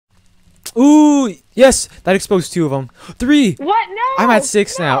Ooh, yes, that exposed 2 of them. 3. What? No. I'm at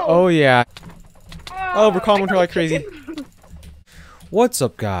 6 now. Oh yeah. Oh, we're calling her like crazy. What's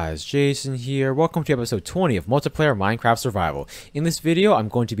up guys, Jason here. Welcome to episode 20 of Multiplayer Minecraft Survival. In this video, I'm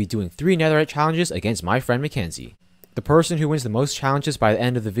going to be doing 3 netherite challenges against my friend Mackenzie. The person who wins the most challenges by the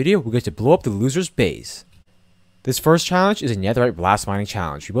end of the video will get to blow up the loser's base. This first challenge is a netherite blast mining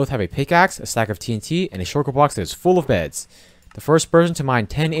challenge. We both have a pickaxe, a stack of TNT, and a shulker box that is full of beds. The first person to mine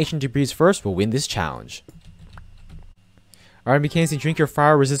 10 ancient debris first will win this challenge. Alright Mackenzie, drink your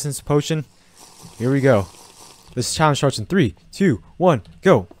fire resistance potion. Here we go. This challenge starts in 3, 2, 1,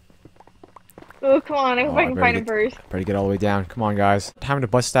 go! Oh, come on, I hope I can find him first. Better get all the way down. Come on, guys. Time to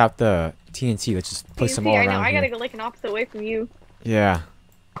bust out the TNT. Let's just place them all around I know, I gotta here. go like an opposite way from you. Yeah.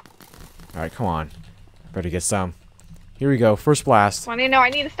 Alright, come on. Better get some. Here we go. First blast. Come on, I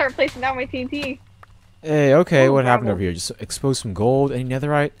need to start placing down my TNT. Hey, okay, Ooh, what happened gravel. over here? Just expose some gold, any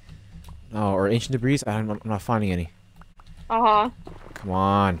netherite? Oh, or ancient debris? I'm not finding any. Uh-huh. Come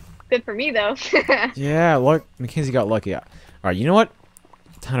on. Good for me, though. Yeah, look, Mackenzie got lucky. Alright, you know what?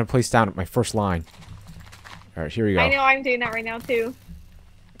 Time to place down my first line. Alright, here we go. I know, I'm doing that right now, too.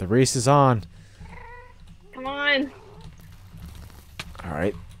 The race is on. Come on.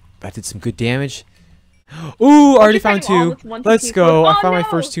 Alright, that did some good damage. Ooh, already found 2. Let's go. I found my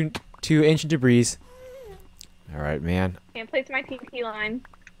first two ancient debris. Alright, man. Can't place my TNT line.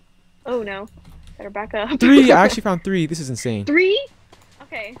 Oh, no. Better back up. 3! I actually found 3. This is insane. 3?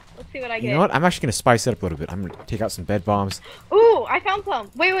 Okay, let's see what I get. You know what? I'm actually going to spice it up a little bit. I'm going to take out some bed bombs. Ooh, I found some.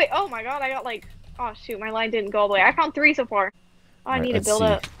 Wait. Oh my god, I got like... Oh shoot, my line didn't go all the way. I found 3 so far. Oh, I need to build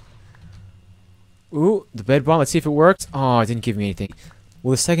up. Ooh, the bed bomb. Let's see if it worked. Oh, it didn't give me anything.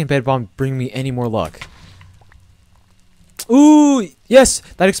 Will the second bed bomb bring me any more luck? Ooh, yes!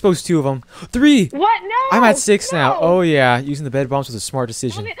 That exposed 2 of them. 3! What? No! I'm at 6 now. No. Oh yeah, using the bed bombs was a smart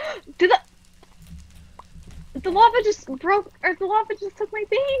decision. Did the lava just broke, or the lava just took my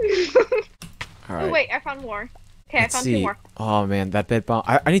thing? Alright. Oh wait, I found more. Okay, Let's I found see. 2 more. Oh man, that bed bomb.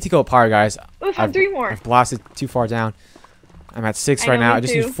 I need to go up higher, guys. Oh, I found 3 more. I've blasted too far down. I'm at 6 right know, now. me I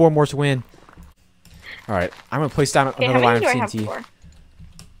just too. need 4 more to win. Alright, I'm gonna place down Okay, another how line many of do I have TNT. for?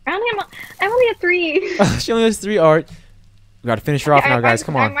 I only have 3. She only has 3. Alright. We gotta finish her off now, guys.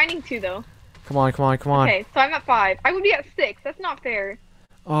 Come on. I'm mining 2 though. Come on. Okay, so I'm at 5. I would be at 6. That's not fair.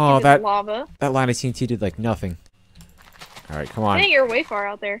 Oh, Is it lava. that line of TNT did like nothing. Alright, come on. I think you're way far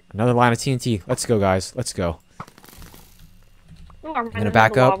out there. Another line of TNT. Let's go, guys. Let's go. Ooh, I'm gonna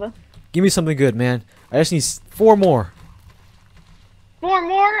back up. lava. Give me something good, man. I just need 4 more. 4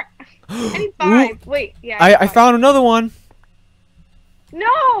 more? I need 5. Wait, yeah. I found another one.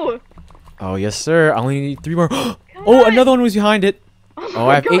 No! Oh, yes, sir. I only need 3 more. Come Oh, on. another one was behind it. Oh,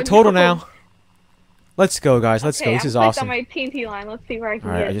 I have 8 total no. now. Let's go, guys. Let's go. This is I'm awesome. on my TNT line. Let's see where I can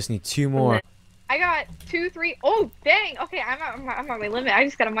Alright, get. I just need 2 more. I got 2, 3. Oh, dang. Okay, I'm at my limit. I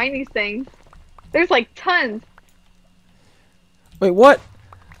just gotta mine these things. There's like tons. Wait, what?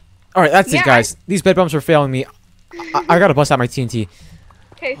 Alright, that's Yeah, it, guys. These bed bombs are failing me. I gotta bust out my TNT.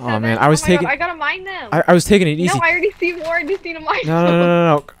 Okay, Oh, man, I was my God, taking- I gotta mine them. I was taking it easy. No, I already see more. I just need to mine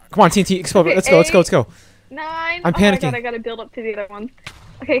No. them. Come on, TNT, explode. Okay, Let's go. 9. I'm Oh my panicking. God, I gotta build up to the other ones.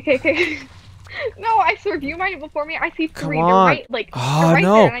 Okay. No, I swear, if you mine it before me, I see 3. Come They're on. right, like, Oh, they're right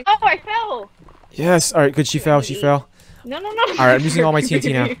no. there. And I fell. Yes. Alright, good. She fell. No. Alright, I'm using all my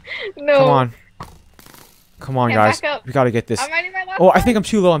TNT now. No. Come on, Okay, guys. back up. We gotta get this. I'm mining my last Oh, one. I think I'm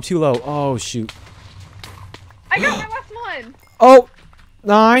too low. Oh, shoot. I got my last one. Oh,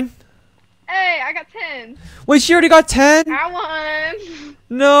 9. Hey, I got 10. Wait, she already got 10? I won.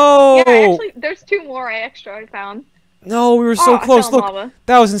 No. Yeah, actually, there's 2 more I found. No, we were so Oh, I close. fell in Look, lava.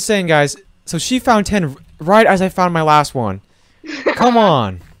 that was insane, guys. So she found 10 right as I found my last one. Come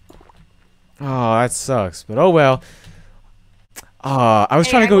on. Oh, that sucks. But oh well. I was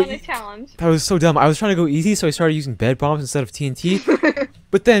trying to go. I won a challenge. That was so dumb. I was trying to go easy, so I started using bed bombs instead of TNT.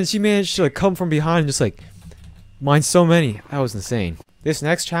 But then she managed to like come from behind and just like mine so many. That was insane. This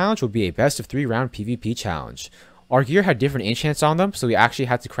next challenge will be a best of 3 round PvP challenge. Our gear had different enchants on them, so we actually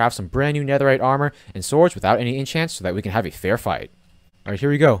had to craft some brand new netherite armor and swords without any enchants so that we can have a fair fight. Alright, here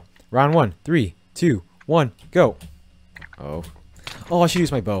we go. Round 1. 3, 2, 1, go. Oh, I should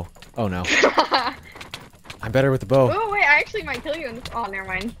use my bow. Oh no. I'm better with the bow. Oh wait, I actually might kill you in this. Oh, never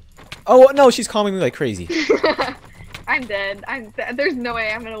mind. Oh no, she's calling me like crazy. I'm dead. There's no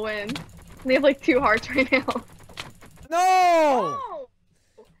way I'm gonna win. They have like 2 hearts right now. No! Oh!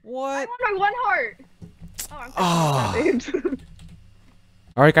 What? I won my 1 heart. Oh, I'm sad.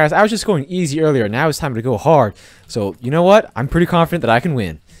 Alright guys, I was just going easy earlier. Now it's time to go hard. So, you know what? I'm pretty confident that I can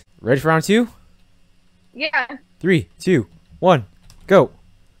win. Ready for round 2? Yeah. 3, 2, 1, go.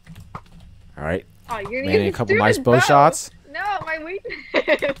 All right. Oh, you're Landing a couple nice bow shots. No, my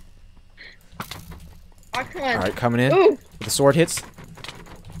weakness. Oh, come on. All right, coming in. Ooh. The sword hits.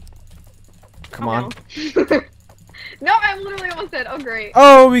 Come on. No. No, I literally almost said, oh great.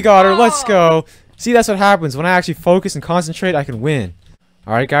 Oh, we got her. Let's Oh. go. See, that's what happens. When I actually focus and concentrate, I can win.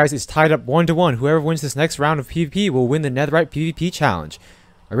 Alright, guys, it's tied up 1-1. Whoever wins this next round of PvP will win the Netherite PvP challenge.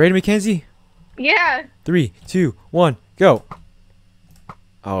 Are you ready, Mackenzie? Yeah. 3, 2, 1, go.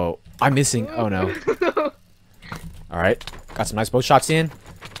 Oh, I'm missing. Oh, no. Alright, got some nice bow shots in.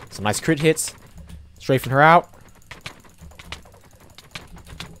 Some nice crit hits. Strafing her out.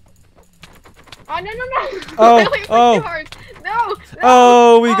 Oh, no, no, no. Oh, No, no.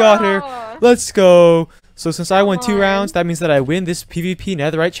 Oh, we got her. Let's go. So since I won 2 rounds, that means that I win this PvP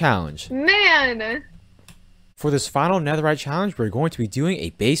Netherite challenge. Man. For this final Netherite challenge, we're going to be doing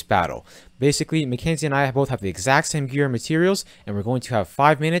a base battle. Basically, Mackenzie and I both have the exact same gear and materials, and we're going to have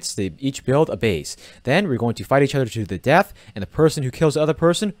 5 minutes to each build a base. Then we're going to fight each other to the death, and the person who kills the other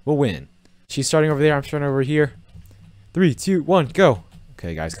person will win. She's starting over there, I'm starting over here. 3, 2, 1, go.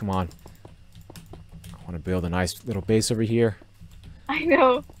 Okay, guys, come on. I want to build a nice little base over here. I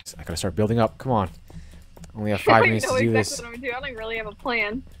know. I gotta start building up, come on. Only have 5 minutes to do this. What I'm gonna do. I don't really have a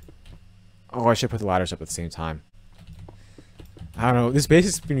plan. Oh, I should put the ladders up at the same time. I don't know. This base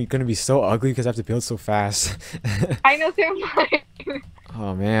is going to be so ugly because I have to build so fast. I know, so am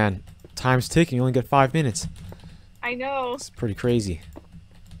Oh, man. Time's ticking. You only get 5 minutes. I know. It's pretty crazy.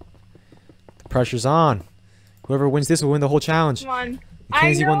 The pressure's on. Whoever wins this will win the whole challenge. Come on.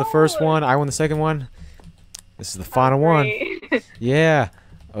 Mackenzie won the first one. I won the second one. This is the final one. Yeah.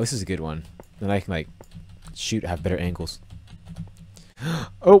 Oh, this is a good one. Then I can, like, shoot, have better angles.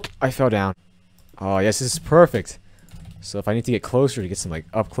 Oh, I fell down. Oh, yes, this is perfect. So if I need to get closer to get some like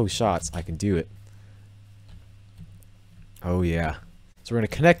up close shots, I can do it. Oh yeah. So we're gonna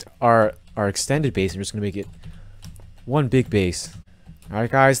connect our extended base and we're just gonna make it one big base.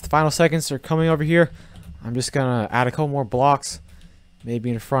 Alright guys, the final seconds are coming over here. I'm just gonna add a couple more blocks. Maybe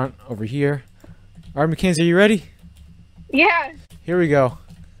in front over here. Alright Mackenzie, are you ready? Yeah. Here we go.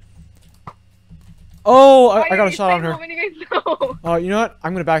 Oh, I got a shot on her. Oh, you know what?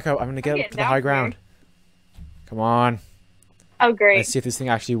 I'm gonna back up. I'm gonna get up to the high ground. Come on. Oh, great. Let's see if this thing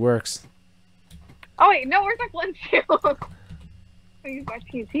actually works. Oh, wait. No, where's my flint shield? I use my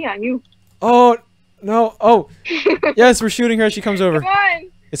TNT on you. Oh, no. Oh. Yes, we're shooting her as she comes over. Come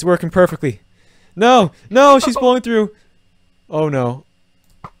on. It's working perfectly. No. No, she's blowing through. Oh, no.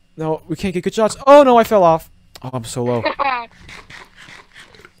 No, we can't get good shots. Oh, no, I fell off. Oh, I'm so low.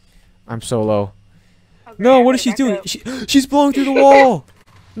 I'm so low. Okay, no, what is she doing? She's blowing through the wall.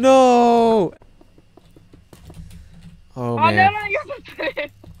 No. Oh, man. No, no, you're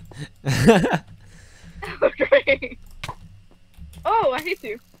Oh, great. Oh, I hate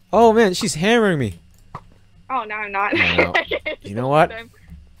you. Oh, man, she's hammering me. Oh, no, I'm not. No. You know what?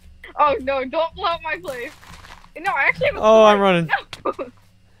 Oh, no, don't blow up my place. No, I actually have a Oh, I'm running. No.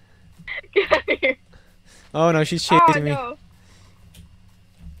 Get out of here. Oh, no, she's chasing me. No.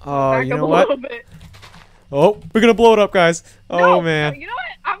 Oh, Back you up know a what? little bit. Oh, we're gonna blow it up, guys. Oh, No, man. No, you know what?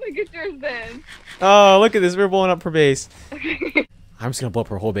 I'm gonna get yours then. Oh, look at this. We're blowing up her base. I'm just gonna blow up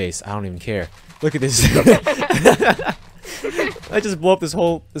her whole base. I don't even care. Look at this. I just blow up this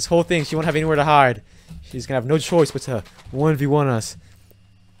whole thing. She won't have anywhere to hide. She's gonna have no choice but to 1v1 us.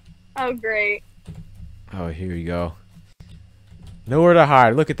 Oh, great. Oh, here we go. Nowhere to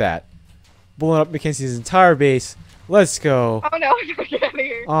hide. Look at that. Blowing up Mackenzie's entire base. Let's go. Oh, no. Get out of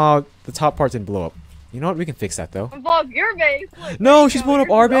here. Oh, the top part didn't blow up. You know what? We can fix that, though. Blow up your base. Look, No, she's blowing up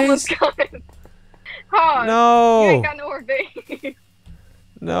our base. Huh, No. You ain't got nowhere base.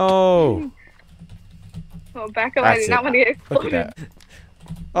 No. Oh, back up. That's I do not want to get Look exploded. at that.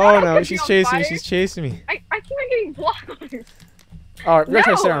 Oh, no. Put She's me on chasing me. fire. She's chasing me. I keep on getting blocked. Alright, we're gonna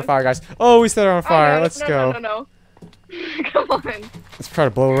try to set her on fire, guys. Oh, we set her on fire. No, Let's no, go. No. Come on. Let's try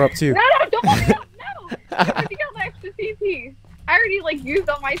to blow her up, too. No, don't blow me up. No. You got my extra TNT. I already, like, used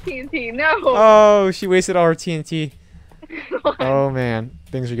all my TNT. No. Oh, she wasted all her TNT. Oh, man.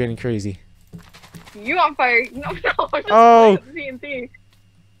 Things are getting crazy. You on fire. No. I'm just Oh. TNT.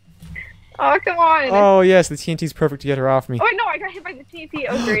 Oh, come on. Oh, yes. The TNT's perfect to get her off me. Oh, wait, no. I got hit by the TNT.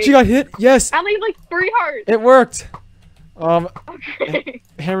 Oh, great. She got hit. Yes. I only have, like, 3 hearts. It worked. Okay.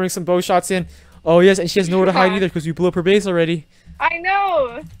 Hammering some bow shots in. Oh, yes. And she has nowhere to hide either because we blew up her base already. I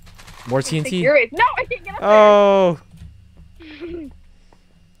know. More TNT. No, I can't get up Oh.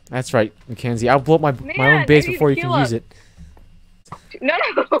 That's right, Mackenzie. I'll blow up my own base before you can use it. No.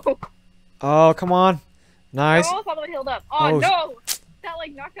 Oh, come on. Nice. I'm almost all the way healed up. Oh, no. That,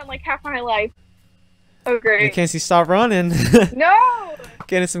 like, knocked down, like, half my life. Oh, great. Mackenzie, stop running. No.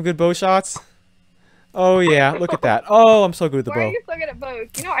 Getting some good bow shots. Oh yeah, look at that. Oh, I'm so good with the Why are bow. you so good at bows?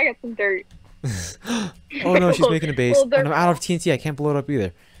 You know I got some dirt. Oh no, she's making a base. Little And dirt I'm out of TNT. I can't blow it up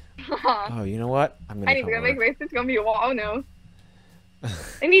either. ball. Oh, you know what? I'm I gonna need come to go over. make base. It's gonna be a wall. Oh no.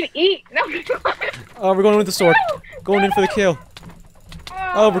 I need to eat. No. Oh, we're going in with the sword. No! Going in for the kill.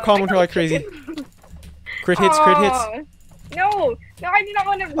 Oh, we're calling her like crazy. Crit hits, crit hits. No, I do not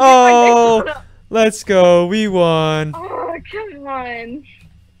want to. Oh, let's go. We won. Oh, come on.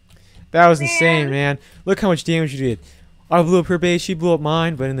 That was insane, man. Look how much damage you did. I blew up her base, she blew up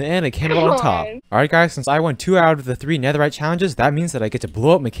mine, but in the end, I came out on top. Alright, guys, since I won 2 out of the 3 netherite challenges, that means that I get to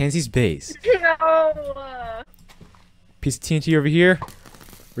blow up Mackenzie's base. No. Piece of TNT over here.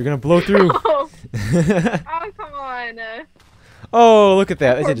 We're gonna blow through. Oh, oh come on. Oh, look at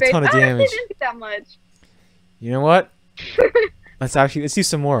that. That Poor did a ton of base. damage. I didn't do that much. You know what? Let's do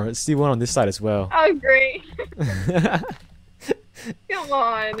some more. Let's do one on this side as well. Oh, great. Come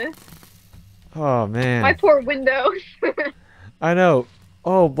on. Oh, man. My poor window. I know.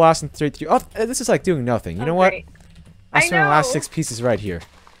 Oh, blasting straight through. Oh, this is like doing nothing. You know what? Great. I spent my last know. 6 pieces right here.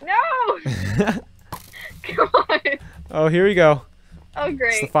 No. Come on. Oh, here we go. Oh,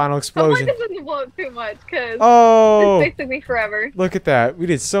 great. It's the final explosion. Someone doesn't blow up too much, because Oh! this base took me forever. Look at that. We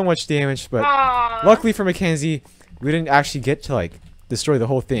did so much damage, but Aww. luckily for Mackenzie, we didn't actually get to, like, destroy the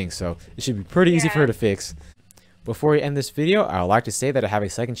whole thing, so it should be pretty easy for her to fix. Before we end this video, I would like to say that I have a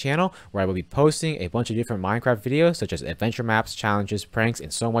second channel where I will be posting a bunch of different Minecraft videos such as adventure maps, challenges, pranks,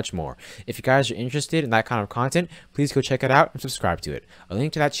 and so much more. If you guys are interested in that kind of content, please go check it out and subscribe to it. A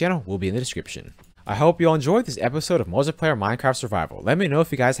link to that channel will be in the description. I hope you all enjoyed this episode of multiplayer Minecraft Survival. Let me know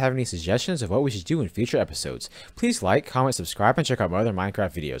if you guys have any suggestions of what we should do in future episodes. Please like, comment, subscribe, and check out my other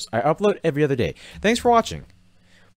Minecraft videos. I upload every other day. Thanks for watching.